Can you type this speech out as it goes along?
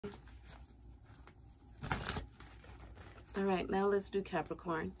All right, now let's do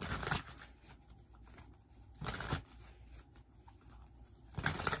Capricorn.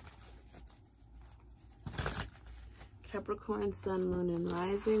 Capricorn, Sun, Moon, and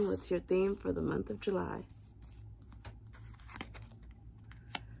Rising. What's your theme for the month of July?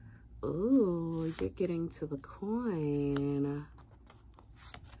 Ooh, you're getting to the coin.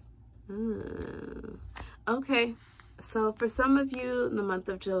 Okay, so for some of you in the month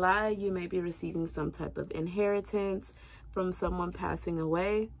of July, you may be receiving some type of inheritance from someone passing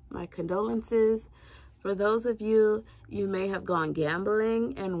away. My condolences. For those of you, you may have gone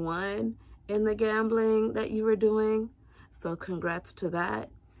gambling and won in the gambling that you were doing. So congrats to that.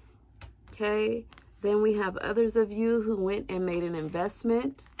 Okay, then we have others of you who went and made an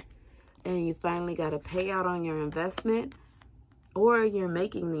investment and you finally got a payout on your investment, or you're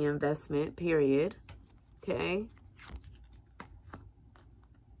making the investment, period. Okay.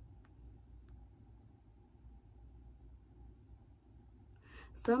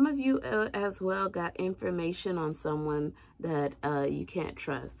 Some of you as well got information on someone that you can't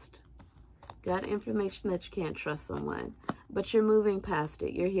trust. Got information that you can't trust someone, but you're moving past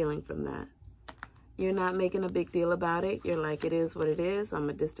it. You're healing from that. You're not making a big deal about it. You're like, it is what it is. I'm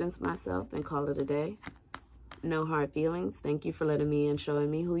going to distance myself and call it a day. No hard feelings. Thank you for letting me and showing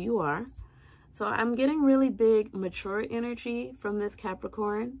me who you are. So I'm getting really big, mature energy from this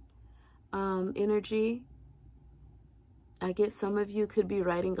Capricorn energy. I get some of you could be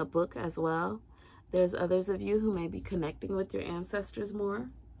writing a book as well. There's others of you who may be connecting with your ancestors more.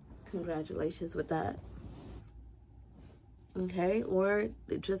 Congratulations with that. Okay, or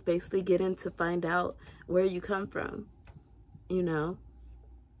just basically getting to find out where you come from, you know.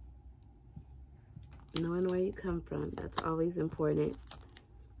 Knowing where you come from, that's always important.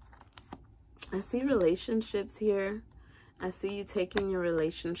 I see relationships here. I see you taking your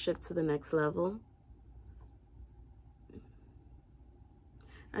relationship to the next level.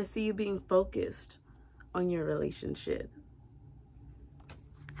 I see you being focused on your relationship.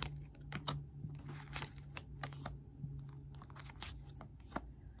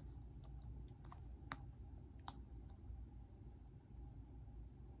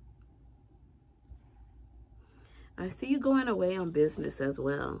 I see you going away on business as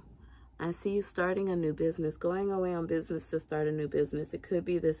well. I see you starting a new business, going away on business to start a new business. It could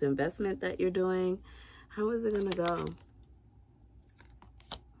be this investment that you're doing. How is it going to go?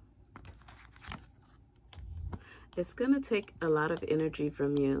 It's going to take a lot of energy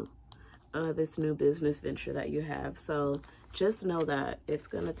from you, this new business venture that you have. So just know that it's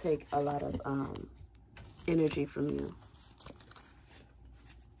going to take a lot of energy from you.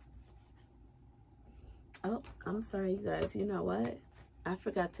 Oh, I'm sorry, you guys. You know what? I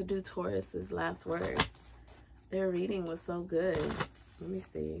forgot to do Taurus's last word. Their reading was so good. Let me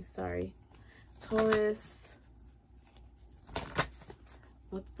see. Sorry. Taurus.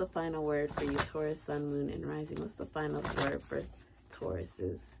 What's the final word for you, Taurus, Sun, Moon, and Rising? What's the final word for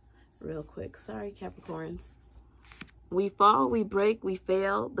Tauruses? Real quick. Sorry, Capricorns. We fall, we break, we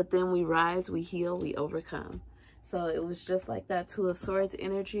fail, but then we rise, we heal, we overcome. So it was just like that Two of Swords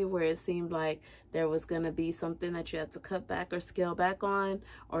energy where it seemed like there was going to be something that you had to cut back or scale back on,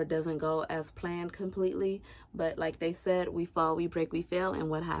 or it doesn't go as planned completely. But like they said, we fall, we break, we fail, and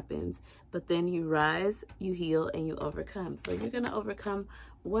what happens? But then you rise, you heal, and you overcome. So you're going to overcome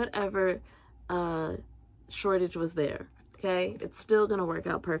whatever shortage was there, okay? It's still going to work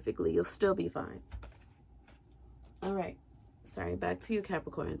out perfectly. You'll still be fine. All right. Sorry, back to you,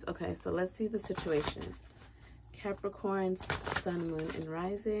 Capricorns. Okay, so let's see the situation. Capricorns, Sun, Moon, and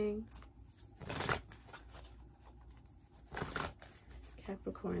Rising.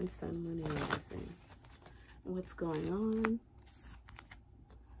 Capricorn, Sun, Moon, and Rising. What's going on?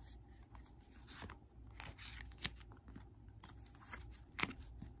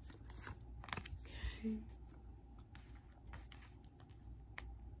 Okay.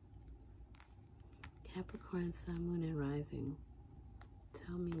 Capricorn, Sun, Moon, and Rising.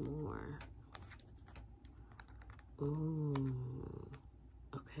 Tell me more. Ooh,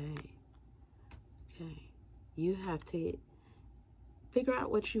 okay. Okay. You have to figure out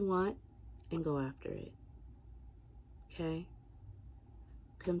what you want and go after it. Okay?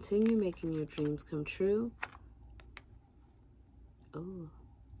 Continue making your dreams come true. Oh.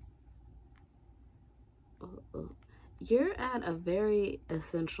 Oh. You're at a very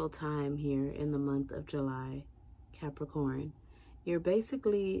essential time here in the month of July, Capricorn. You're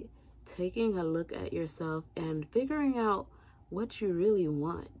basically taking a look at yourself and figuring out what you really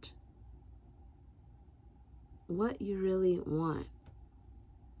want. What you really want.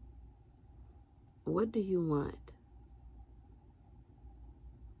 What do you want?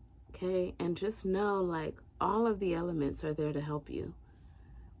 Okay, and just know, like, all of the elements are there to help you.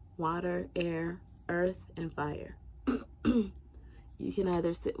 Water, air, earth, and fire. You can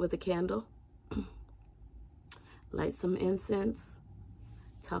either sit with a candle, light some incense,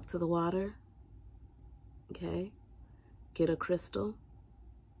 talk to the water, okay? Get a crystal.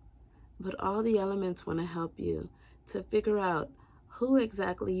 But all the elements want to help you to figure out who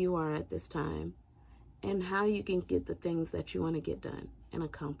exactly you are at this time and how you can get the things that you want to get done and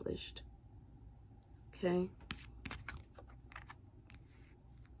accomplished. Okay?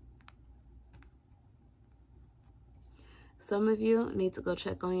 Some of you need to go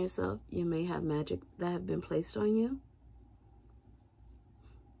check on yourself. You may have magic that have been placed on you.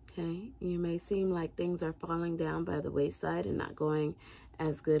 Okay? You may seem like things are falling down by the wayside and not going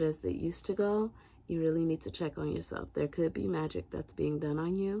as good as they used to go. You really need to check on yourself. There could be magic that's being done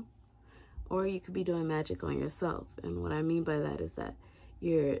on you, or you could be doing magic on yourself. And what I mean by that is that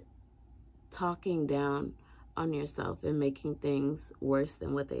you're talking down on yourself and making things worse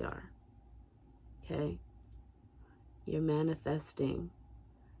than what they are. Okay? You're manifesting,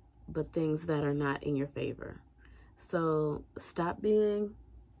 but things that are not in your favor. So stop being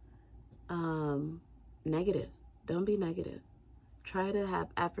negative. Don't be negative. Try to have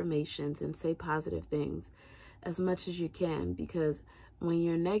affirmations and say positive things as much as you can, because when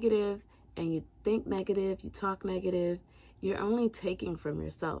you're negative and you think negative, you talk negative, you're only taking from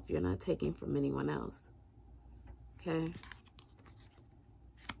yourself. You're not taking from anyone else. Okay?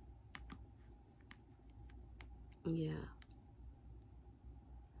 Yeah.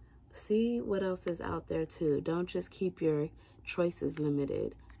 See what else is out there too. Don't just keep your choices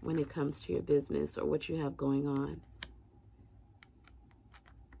limited when it comes to your business or what you have going on.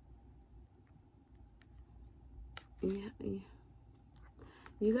 Yeah.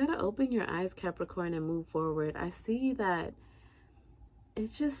 You got to open your eyes, Capricorn, and move forward. I see that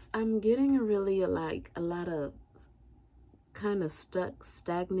it's just, I'm getting a really like a lot of kind of stuck,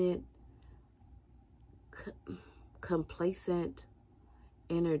 stagnant, complacent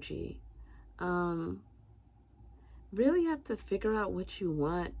energy. Really have to figure out what you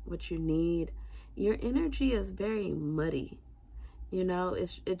want, what you need. Your energy is very muddy. You know,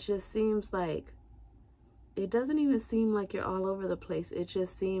 it just seems like, it doesn't even seem like you're all over the place. It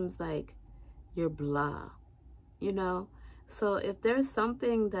just seems like you're blah, you know? So if there's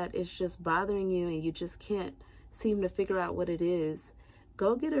something that is just bothering you and you just can't seem to figure out what it is,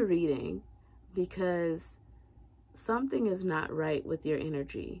 go get a reading, because something is not right with your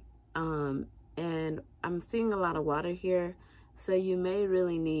energy. And I'm seeing a lot of water here, so you may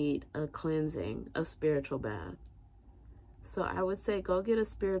really need a cleansing, a spiritual bath. So I would say go get a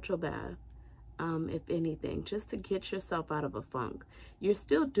spiritual bath, if anything, just to get yourself out of a funk. You're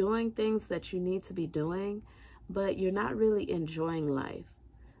still doing things that you need to be doing, but you're not really enjoying life.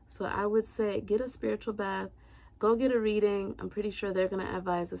 So I would say get a spiritual bath, go get a reading. I'm pretty sure they're going to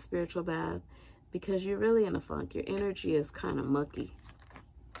advise a spiritual bath, because you're really in a funk. Your energy is kind of mucky.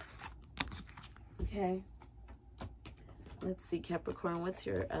 Okay. Let's see, Capricorn, what's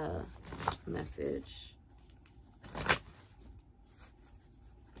your message?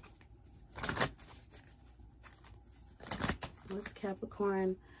 What's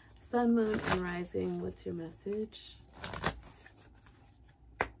Capricorn, Sun, Moon, and Rising? What's your message?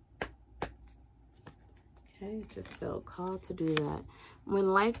 Okay, just felt called to do that.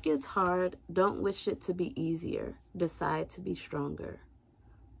 When life gets hard, don't wish it to be easier. Decide to be stronger.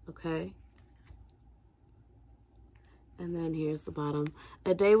 Okay? And then here's the bottom.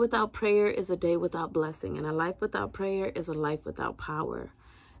 A day without prayer is a day without blessing, and a life without prayer is a life without power.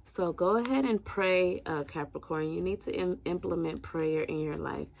 So go ahead and pray, Capricorn. You need to implement prayer in your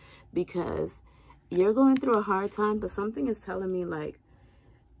life, because you're going through a hard time, but something is telling me, like,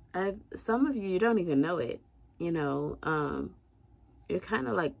 some of you don't even know it, you know. You're kind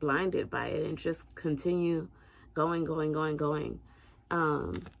of like blinded by it and just continue going.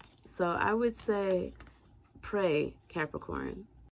 So I would say pray, Capricorn.